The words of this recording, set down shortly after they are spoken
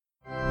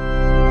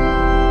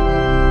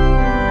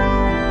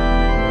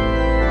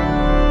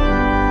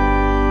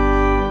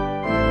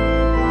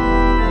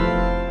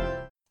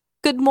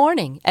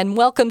morning, and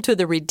welcome to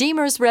the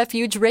Redeemer's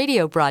Refuge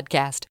radio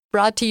broadcast,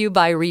 brought to you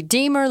by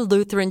Redeemer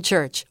Lutheran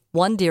Church,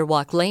 1 Deer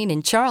Walk Lane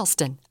in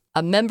Charleston,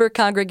 a member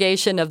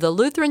congregation of the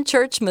Lutheran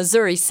Church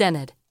Missouri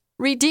Synod.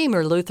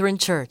 Redeemer Lutheran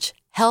Church,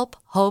 help,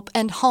 hope,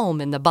 and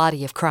home in the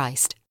body of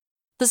Christ.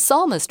 The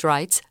psalmist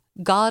writes,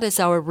 God is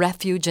our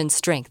refuge and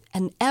strength,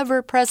 an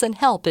ever-present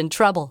help in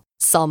trouble.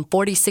 Psalm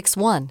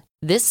 46:1.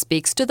 This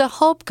speaks to the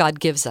hope God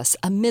gives us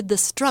amid the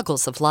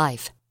struggles of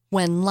life.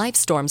 When life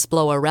storms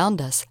blow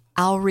around us,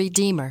 our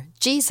Redeemer,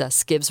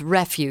 Jesus, gives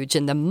refuge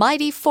in the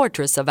mighty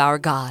fortress of our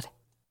God.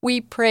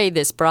 We pray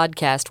this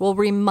broadcast will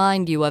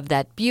remind you of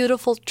that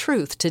beautiful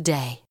truth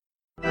today.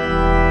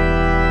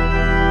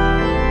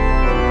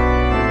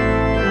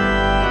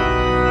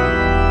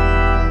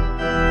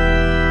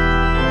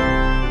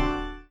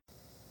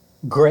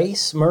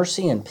 Grace,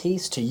 mercy, and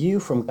peace to you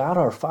from God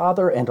our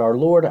Father and our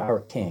Lord our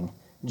King,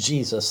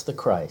 Jesus the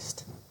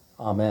Christ.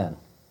 Amen.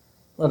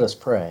 Let us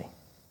pray.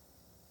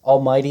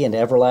 Almighty and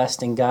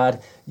everlasting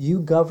God, you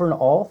govern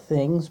all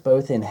things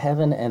both in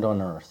heaven and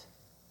on earth.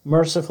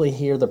 Mercifully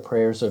hear the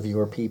prayers of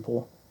your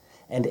people,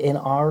 and in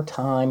our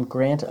time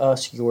grant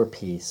us your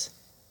peace.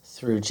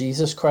 Through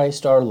Jesus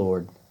Christ our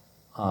Lord.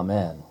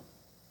 Amen.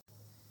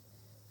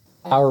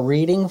 Our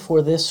reading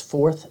for this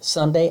fourth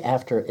Sunday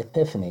after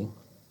Epiphany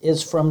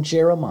is from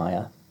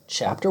Jeremiah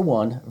chapter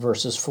 1,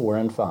 verses 4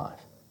 and 5.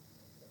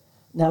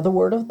 Now the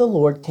word of the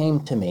Lord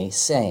came to me,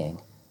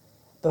 saying,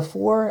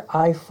 Before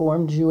I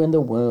formed you in the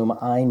womb,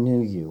 I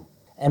knew you,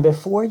 and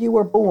before you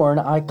were born,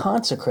 I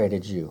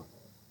consecrated you.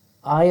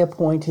 I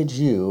appointed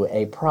you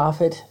a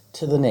prophet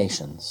to the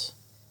nations.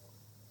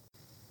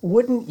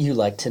 Wouldn't you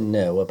like to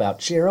know about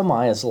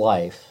Jeremiah's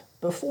life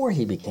before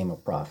he became a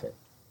prophet?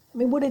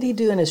 What did he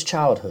do in his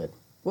childhood?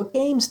 What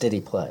games did he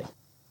play?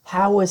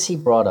 How was he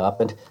brought up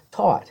and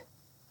taught?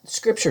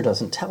 Scripture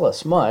doesn't tell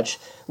us much.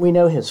 We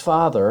know his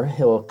father,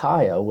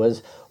 Hilkiah,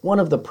 was one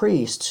of the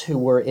priests who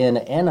were in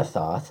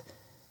Anathoth,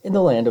 in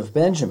the land of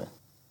Benjamin.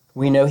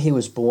 We know he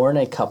was born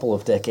a couple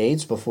of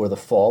decades before the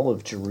fall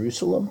of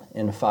Jerusalem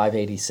in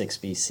 586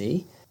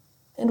 BC.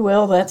 And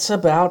well, that's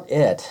about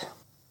it.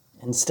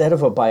 Instead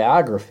of a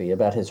biography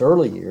about his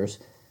early years,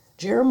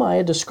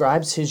 Jeremiah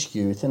describes his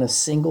youth in a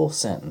single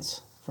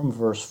sentence from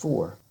verse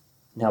 4.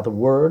 Now the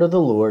word of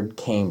the Lord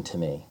came to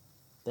me.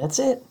 That's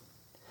it.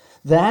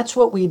 That's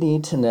what we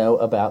need to know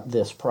about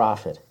this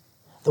prophet.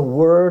 The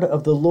word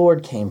of the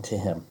Lord came to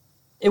him.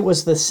 It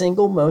was the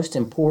single most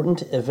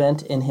important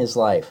event in his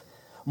life,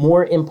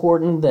 more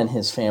important than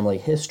his family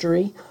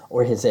history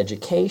or his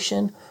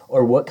education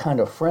or what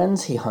kind of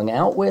friends he hung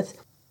out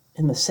with.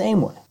 In the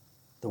same way,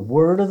 the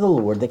word of the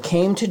Lord that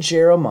came to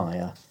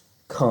Jeremiah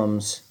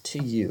comes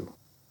to you.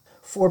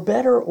 For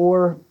better,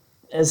 or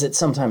as it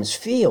sometimes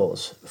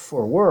feels,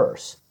 for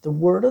worse, the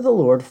word of the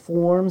Lord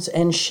forms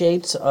and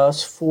shapes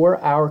us for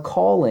our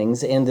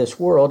callings in this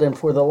world and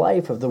for the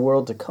life of the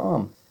world to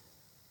come.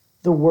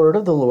 The word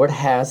of the Lord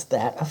has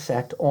that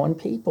effect on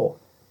people.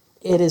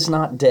 It is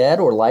not dead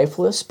or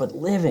lifeless, but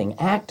living,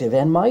 active,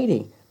 and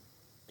mighty.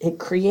 It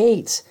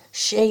creates,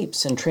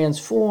 shapes, and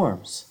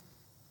transforms.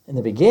 In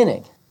the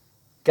beginning,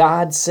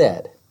 God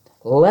said,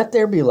 Let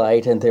there be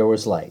light, and there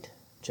was light.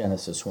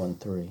 Genesis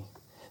 1:3.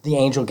 The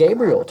angel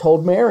Gabriel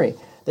told Mary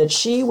that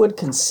she would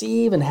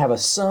conceive and have a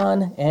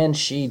son, and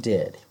she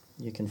did.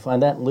 You can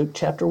find that in Luke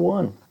chapter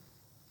 1.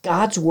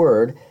 God's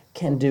word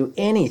can do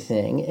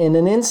anything in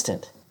an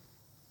instant.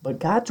 But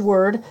God's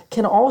word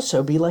can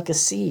also be like a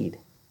seed.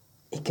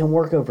 It can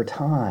work over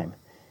time.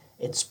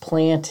 It's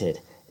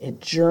planted,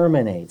 it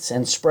germinates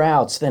and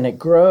sprouts, then it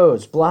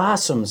grows,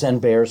 blossoms, and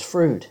bears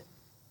fruit.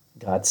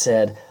 God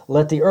said,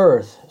 Let the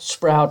earth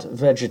sprout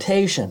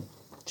vegetation,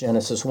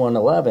 Genesis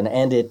 1:11,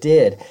 and it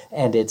did,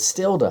 and it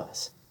still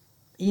does.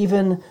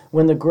 Even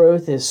when the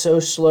growth is so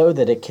slow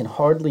that it can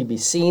hardly be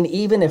seen,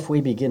 even if we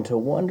begin to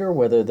wonder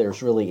whether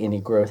there's really any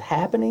growth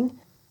happening,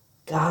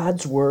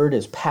 God's word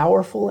is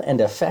powerful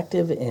and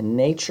effective in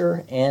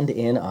nature and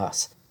in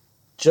us.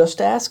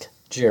 Just ask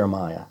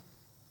Jeremiah.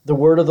 The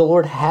word of the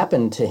Lord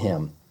happened to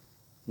him.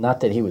 Not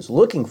that he was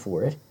looking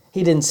for it.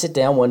 He didn't sit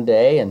down one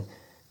day and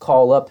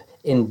call up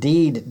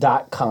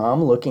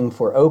Indeed.com looking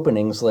for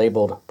openings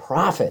labeled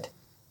prophet,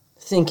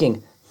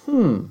 thinking,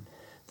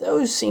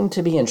 those seem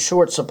to be in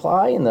short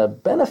supply and the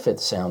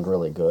benefits sound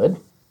really good.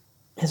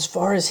 As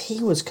far as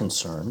he was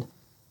concerned,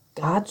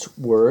 God's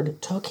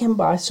word took him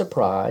by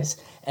surprise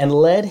and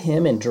led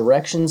him in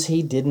directions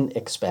he didn't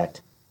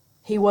expect.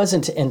 He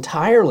wasn't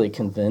entirely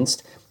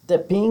convinced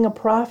that being a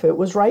prophet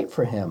was right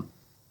for him,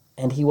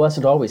 and he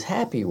wasn't always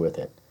happy with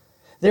it.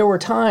 There were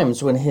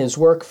times when his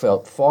work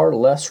felt far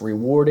less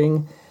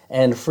rewarding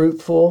and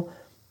fruitful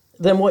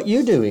than what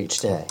you do each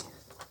day.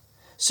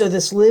 So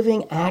this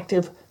living,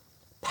 active,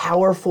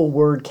 powerful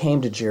word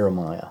came to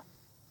Jeremiah.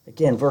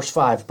 Again, verse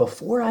 5,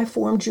 Before I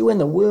formed you in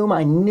the womb,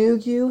 I knew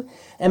you,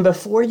 and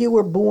before you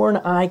were born,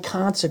 I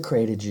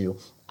consecrated you.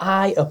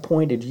 I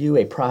appointed you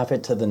a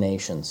prophet to the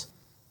nations.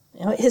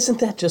 Isn't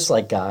that just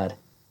like God?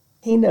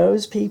 He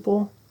knows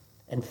people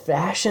and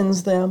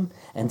fashions them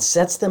and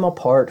sets them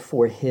apart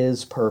for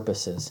his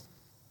purposes.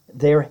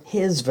 They're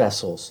his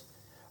vessels,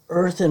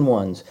 earthen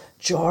ones,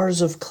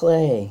 jars of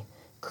clay,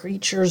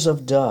 creatures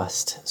of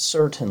dust,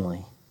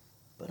 certainly,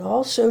 but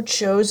also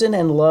chosen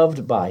and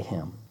loved by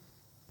him.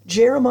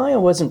 Jeremiah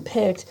wasn't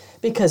picked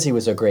because he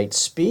was a great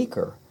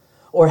speaker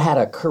or had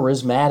a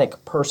charismatic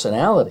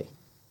personality.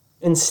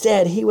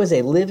 Instead, he was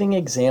a living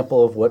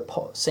example of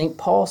what St.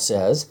 Paul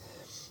says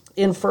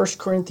in 1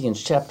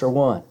 Corinthians chapter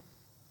 1.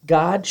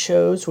 God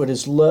chose what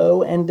is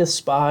low and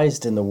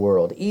despised in the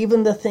world,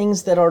 even the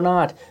things that are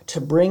not,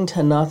 to bring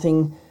to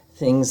nothing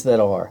things that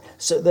are,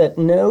 so that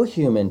no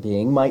human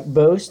being might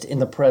boast in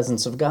the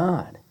presence of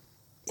God.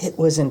 It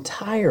was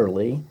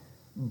entirely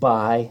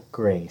by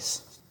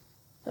grace.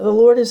 Now, the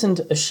Lord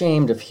isn't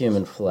ashamed of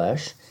human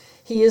flesh.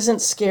 He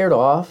isn't scared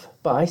off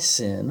by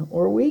sin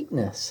or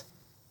weakness.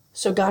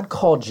 So God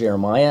called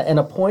Jeremiah and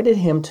appointed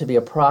him to be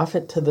a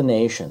prophet to the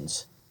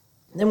nations.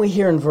 Then we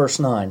hear in verse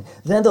 9,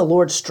 "Then the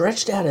Lord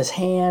stretched out his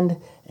hand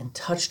and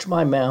touched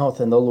my mouth,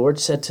 and the Lord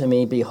said to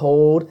me,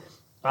 Behold,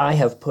 I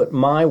have put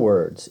my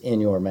words in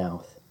your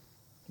mouth."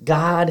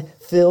 God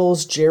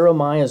fills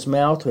Jeremiah's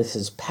mouth with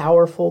his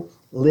powerful,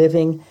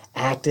 living,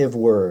 active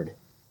word.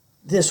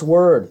 This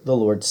word, the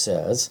Lord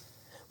says,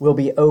 will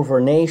be over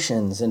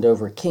nations and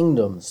over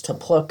kingdoms, to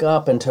pluck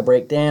up and to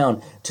break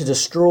down, to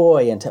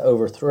destroy and to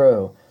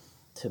overthrow,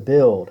 to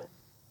build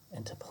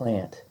and to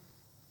plant.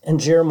 And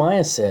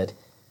Jeremiah said,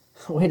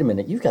 "Wait a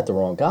minute, you've got the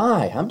wrong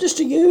guy. I'm just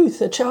a youth,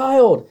 a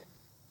child.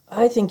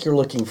 I think you're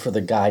looking for the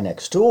guy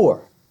next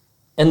door."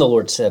 And the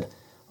Lord said,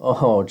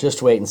 "Oh,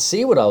 just wait and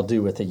see what I'll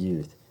do with the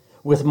youth,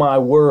 with my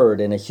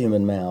word in a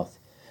human mouth,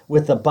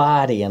 with the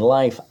body and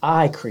life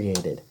I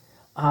created.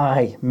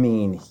 I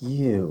mean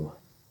you.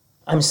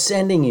 I'm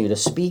sending you to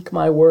speak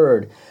my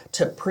word,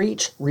 to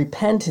preach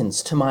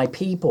repentance to my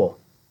people,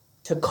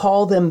 to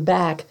call them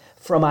back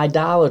from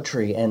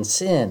idolatry and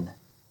sin."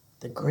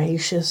 The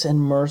gracious and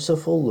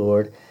merciful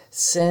Lord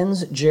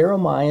sends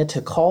Jeremiah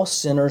to call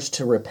sinners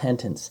to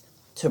repentance,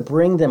 to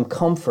bring them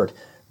comfort,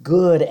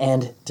 good,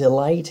 and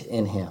delight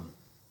in him.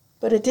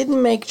 But it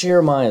didn't make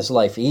Jeremiah's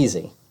life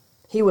easy.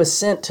 He was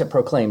sent to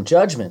proclaim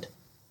judgment.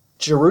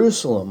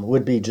 Jerusalem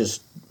would be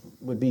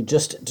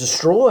just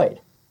destroyed.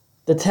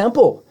 The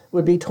temple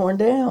would be torn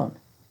down.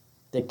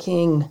 The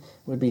king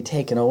would be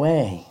taken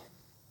away.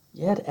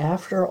 Yet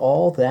after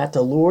all that,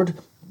 the Lord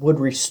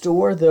would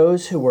restore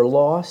those who were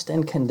lost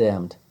and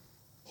condemned.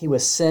 He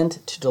was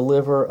sent to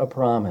deliver a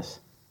promise.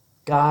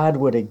 God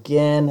would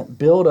again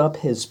build up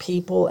his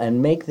people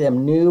and make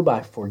them new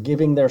by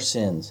forgiving their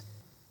sins.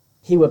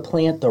 He would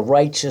plant the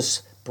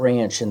righteous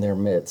branch in their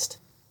midst.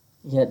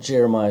 Yet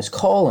Jeremiah's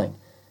calling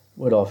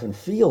would often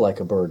feel like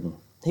a burden.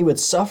 He would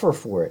suffer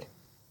for it.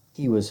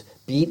 He was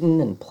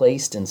beaten and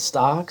placed in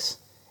stocks,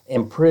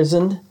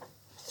 imprisoned,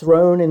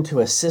 thrown into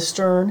a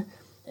cistern,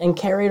 and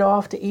carried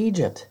off to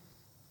Egypt.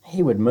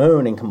 He would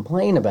moan and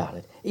complain about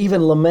it,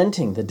 even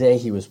lamenting the day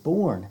he was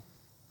born.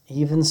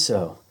 Even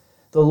so,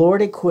 the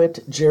Lord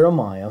equipped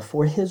Jeremiah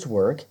for his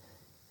work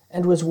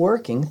and was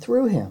working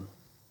through him.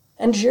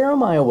 And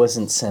Jeremiah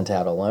wasn't sent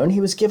out alone.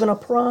 He was given a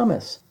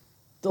promise.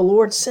 The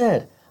Lord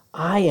said,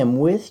 "I am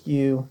with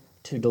you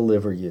to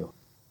deliver you."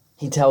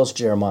 He tells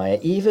Jeremiah,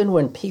 even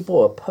when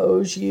people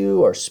oppose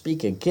you or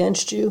speak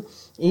against you,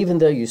 even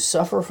though you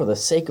suffer for the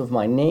sake of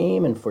my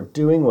name and for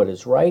doing what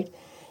is right,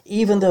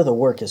 even though the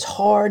work is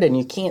hard and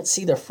you can't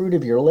see the fruit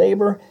of your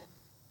labor,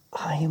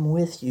 I am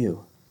with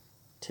you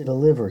to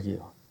deliver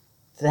you.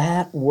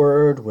 That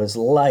word was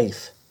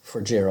life for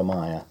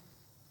Jeremiah.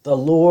 The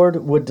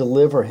Lord would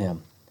deliver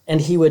him,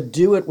 and he would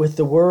do it with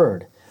the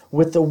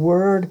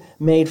word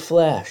made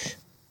flesh.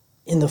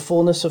 In the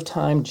fullness of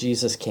time,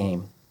 Jesus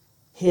came.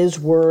 His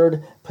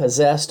word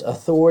possessed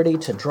authority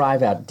to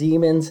drive out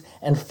demons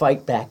and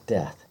fight back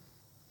death.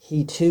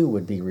 He too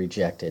would be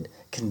rejected,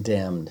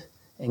 condemned,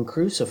 and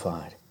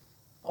crucified.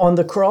 On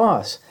the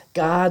cross,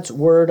 God's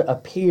word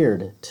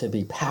appeared to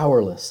be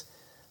powerless,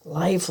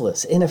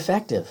 lifeless,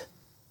 ineffective.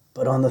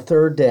 But on the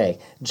third day,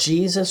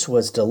 Jesus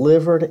was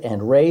delivered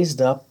and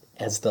raised up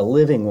as the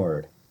living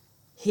word.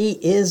 He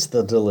is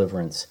the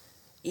deliverance,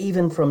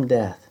 even from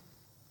death,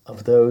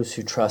 of those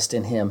who trust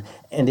in him,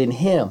 and in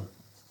him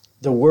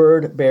the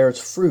word bears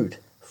fruit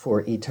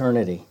for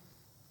eternity.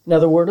 Now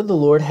the word of the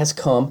Lord has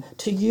come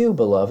to you,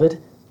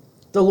 beloved.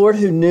 The Lord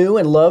who knew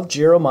and loved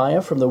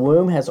Jeremiah from the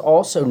womb has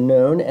also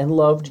known and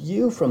loved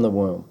you from the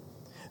womb.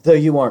 Though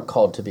you aren't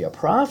called to be a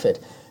prophet,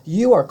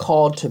 you are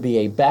called to be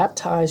a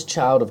baptized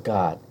child of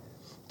God,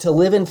 to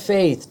live in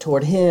faith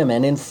toward him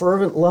and in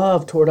fervent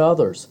love toward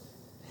others.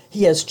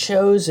 He has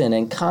chosen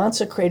and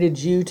consecrated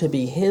you to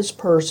be his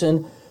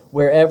person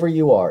wherever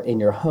you are, in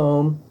your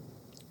home,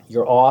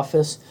 your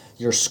office,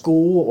 your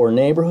school or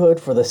neighborhood,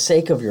 for the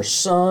sake of your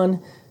son,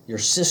 your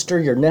sister,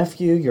 your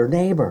nephew, your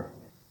neighbor.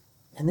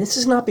 And this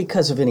is not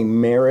because of any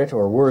merit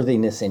or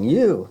worthiness in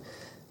you,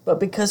 but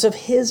because of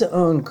his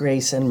own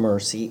grace and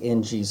mercy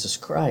in Jesus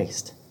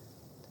Christ.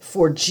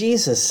 For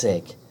Jesus'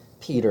 sake,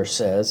 Peter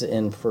says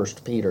in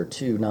 1 Peter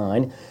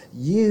 2:9,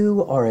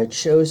 you are a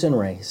chosen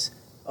race,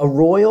 a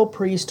royal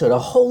priesthood, a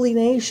holy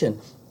nation,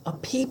 a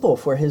people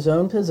for his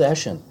own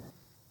possession,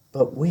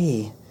 But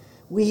we,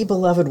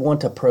 beloved,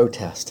 want to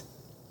protest.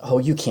 Oh,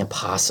 you can't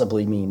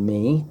possibly mean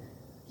me.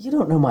 You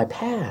don't know my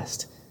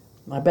past,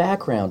 my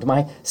background,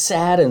 my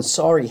sad and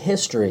sorry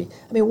history.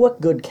 I mean,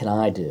 what good can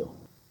I do?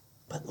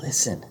 But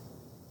listen.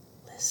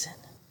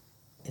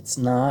 It's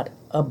not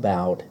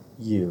about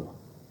you.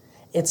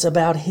 It's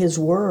about His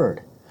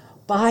Word.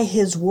 By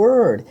His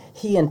Word,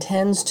 He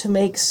intends to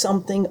make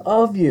something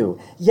of you.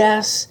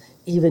 Yes,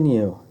 even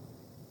you.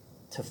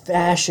 To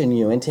fashion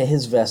you into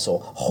His vessel,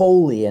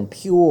 holy and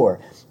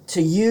pure,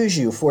 to use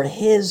you for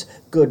His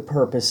good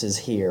purposes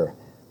here.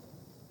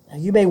 Now,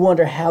 you may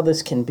wonder how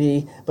this can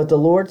be, but the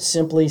Lord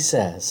simply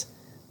says,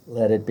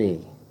 let it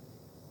be.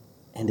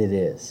 And it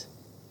is.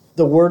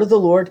 The word of the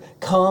Lord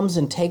comes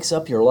and takes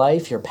up your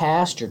life, your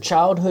past, your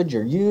childhood,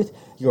 your youth,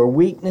 your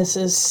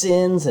weaknesses,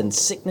 sins, and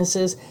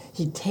sicknesses.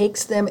 He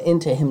takes them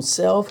into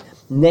Himself,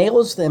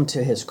 nails them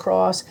to His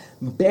cross,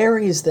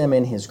 buries them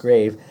in His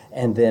grave,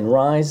 and then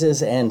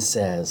rises and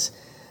says,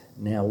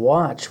 now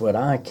watch what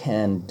I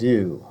can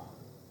do.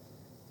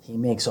 He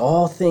makes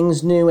all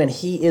things new, and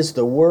He is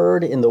the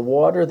Word in the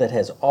water that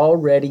has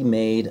already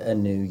made a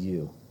new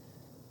you.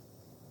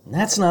 And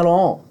that's not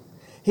all.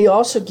 He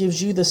also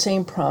gives you the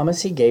same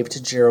promise He gave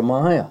to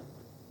Jeremiah.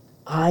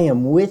 I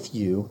am with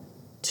you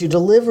to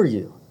deliver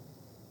you.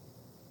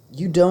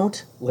 You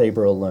don't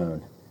labor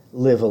alone,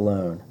 live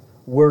alone,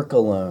 work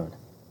alone.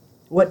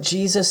 What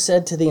Jesus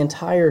said to the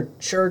entire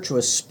church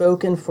was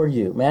spoken for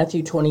you.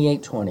 Matthew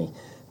 28:20.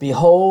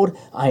 Behold,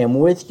 I am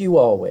with you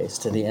always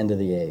to the end of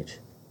the age.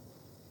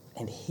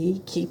 And He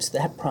keeps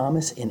that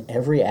promise in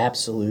every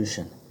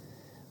absolution.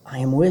 I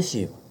am with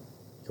you.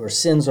 Your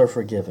sins are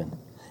forgiven.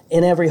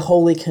 In every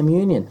Holy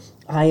Communion,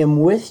 I am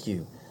with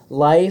you.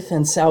 Life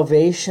and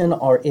salvation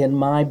are in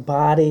my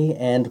body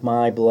and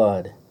my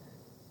blood.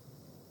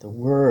 The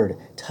Word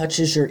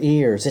touches your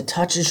ears. It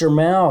touches your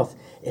mouth.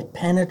 It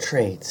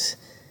penetrates.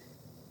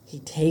 He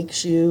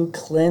takes you,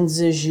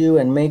 cleanses you,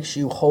 and makes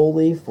you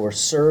holy for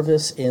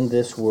service in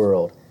this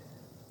world.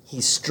 He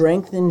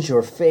strengthens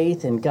your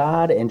faith in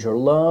God and your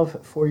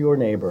love for your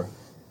neighbor.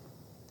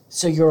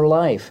 So your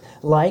life,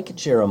 like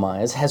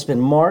Jeremiah's, has been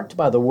marked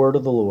by the word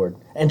of the Lord.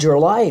 And your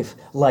life,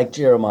 like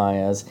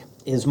Jeremiah's,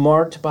 is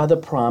marked by the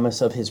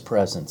promise of His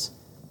presence.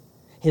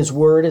 His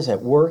word is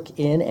at work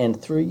in and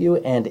through you,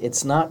 and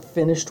it's not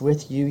finished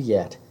with you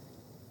yet.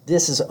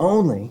 This is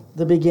only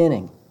the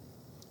beginning.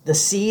 The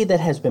seed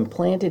that has been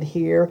planted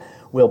here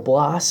will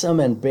blossom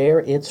and bear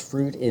its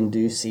fruit in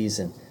due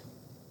season.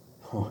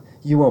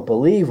 You won't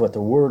believe what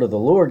the word of the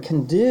Lord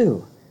can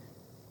do.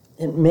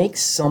 It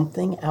makes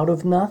something out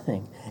of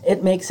nothing.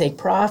 It makes a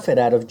prophet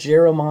out of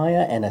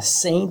Jeremiah and a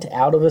saint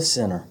out of a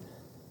sinner.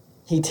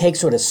 He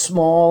takes what is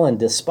small and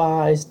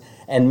despised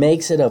and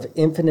makes it of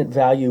infinite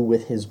value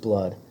with His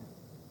blood.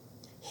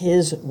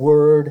 His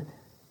word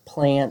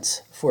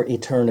plants for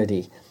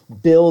eternity,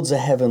 builds a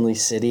heavenly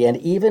city, and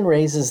even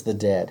raises the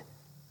dead.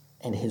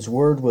 And His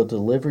word will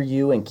deliver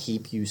you and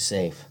keep you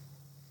safe.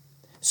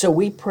 So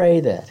we pray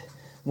that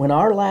when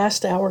our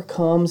last hour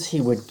comes,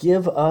 He would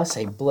give us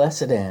a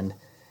blessed end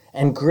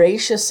and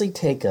graciously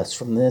take us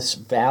from this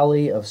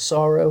valley of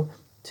sorrow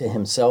to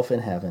Himself in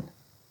heaven.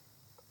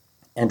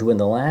 And when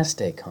the last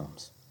day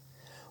comes,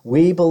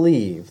 we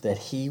believe that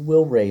He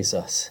will raise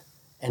us,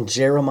 and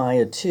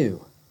Jeremiah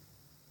too,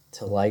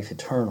 to life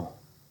eternal.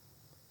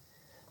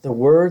 The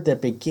word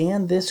that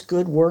began this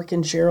good work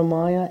in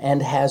Jeremiah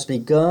and has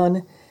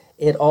begun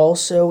it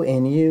also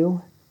in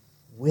you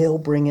will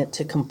bring it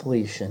to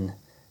completion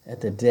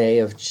at the day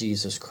of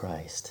Jesus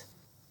Christ.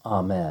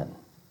 Amen.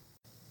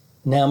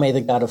 Now may the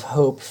God of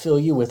hope fill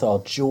you with all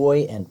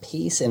joy and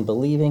peace in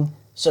believing,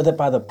 so that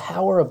by the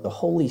power of the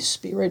Holy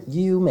Spirit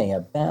you may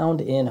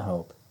abound in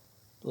hope.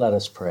 Let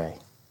us pray.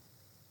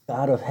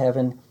 God of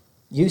heaven,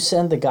 you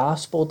send the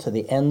gospel to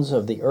the ends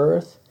of the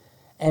earth,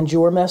 and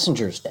your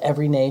messengers to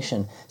every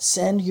nation.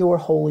 Send your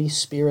Holy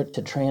Spirit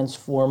to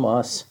transform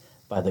us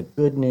by the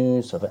good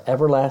news of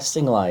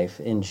everlasting life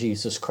in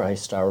Jesus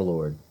Christ our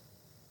Lord.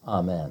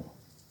 Amen.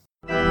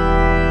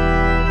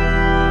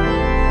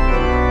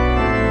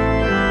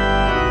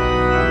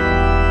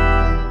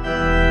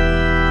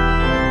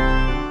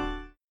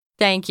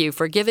 Thank you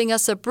for giving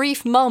us a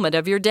brief moment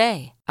of your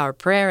day. Our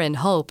prayer and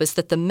hope is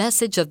that the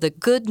message of the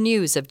good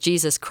news of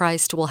Jesus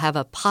Christ will have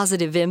a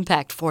positive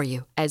impact for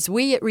you as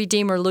we at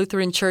Redeemer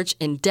Lutheran Church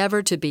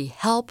endeavor to be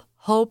help,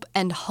 hope,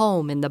 and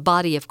home in the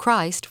body of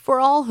Christ for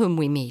all whom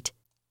we meet.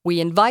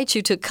 We invite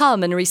you to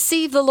come and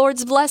receive the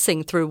Lord's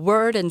blessing through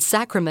word and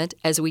sacrament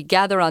as we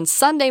gather on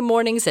Sunday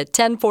mornings at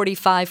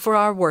 10:45 for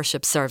our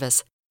worship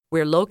service.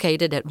 We're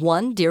located at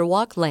 1 Deer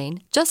Walk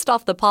Lane, just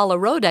off the Paula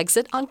Road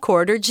exit on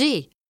Corridor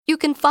G. You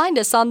can find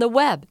us on the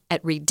web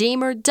at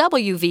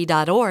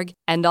redeemerwv.org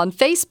and on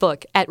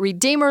Facebook at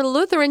Redeemer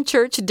Lutheran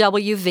Church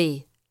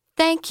WV.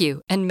 Thank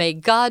you, and may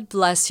God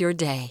bless your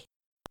day.